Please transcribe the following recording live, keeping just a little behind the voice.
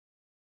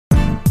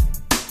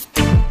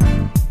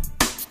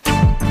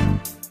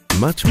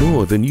much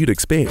more than you'd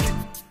expect.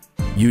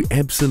 You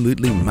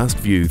absolutely must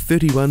view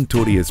 31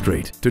 Torea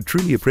Street to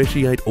truly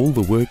appreciate all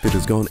the work that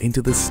has gone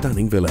into this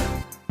stunning villa.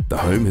 The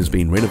home has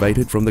been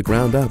renovated from the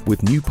ground up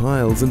with new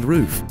piles and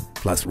roof,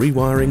 plus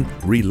rewiring,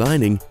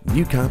 relining,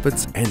 new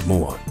carpets and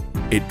more.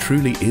 It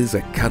truly is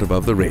a cut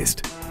above the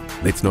rest.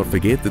 Let's not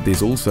forget that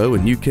there's also a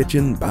new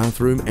kitchen,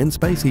 bathroom and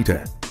space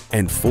heater,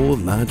 and 4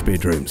 large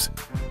bedrooms.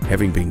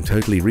 Having been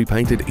totally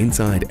repainted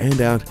inside and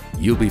out,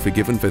 you'll be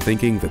forgiven for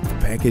thinking that the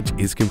package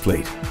is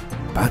complete.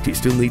 But you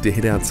still need to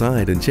head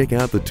outside and check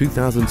out the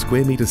 2,000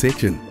 square metre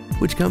section,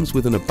 which comes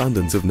with an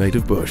abundance of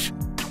native bush.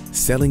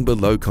 Selling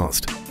below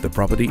cost, the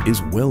property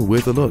is well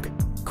worth a look.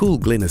 Call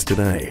Glenys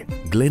today,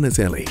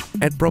 Glenys Alley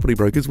at Property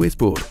Brokers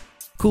Westport.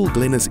 Call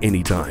Glenys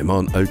anytime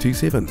on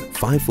 027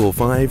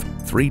 545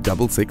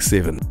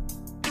 3667.